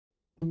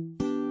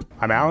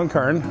I'm Alan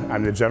Kern.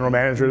 I'm the general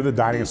manager of the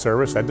dining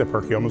service at the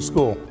Perkiomen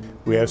School.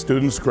 We have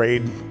students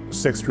grade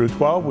 6 through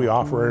 12. We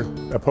offer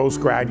a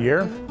post-grad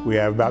year. We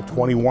have about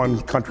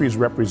 21 countries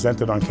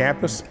represented on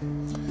campus.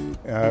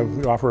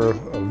 We offer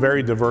a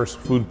very diverse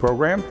food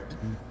program.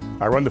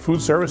 I run the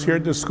food service here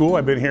at this school.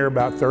 I've been here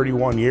about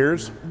 31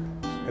 years.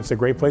 It's a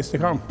great place to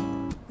come.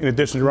 In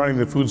addition to running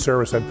the food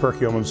service at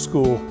Perkiomen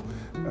School,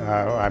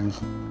 I'm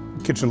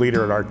kitchen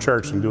leader at our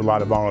church and do a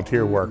lot of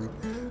volunteer work.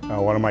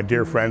 One of my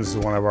dear friends,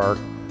 one of our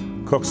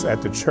cooks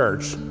at the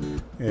church,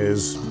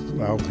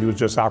 he was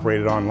just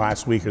operated on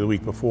last week or the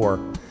week before.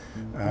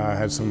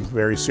 Had some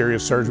very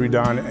serious surgery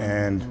done,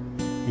 and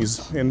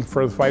he's in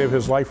for the fight of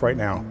his life right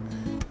now.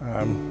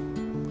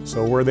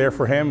 So we're there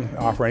for him,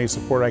 offer any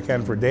support I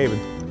can for David.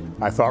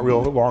 I thought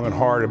real long and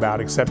hard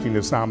about accepting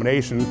this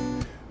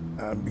nomination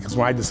because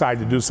when I decide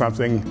to do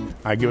something,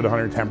 I give it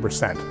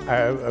 110%.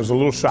 I was a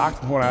little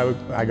shocked when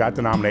I got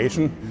the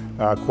nomination,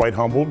 quite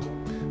humbled,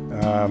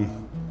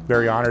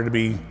 very honored to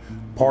be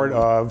part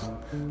of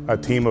a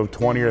team of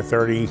 20 or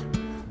 30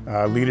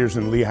 leaders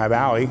in the Lehigh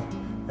Valley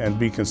and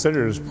be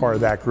considered as part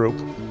of that group.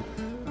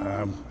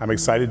 I'm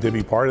excited to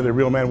be part of the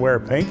Real Men Wear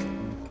Pink.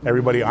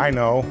 Everybody I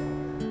know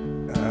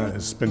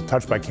has been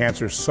touched by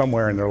cancer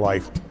somewhere in their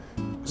life.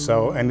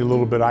 So any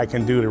little bit I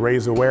can do to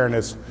raise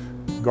awareness,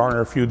 garner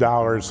a few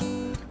dollars,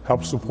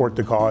 help support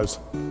the cause,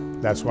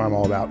 that's what I'm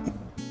all about.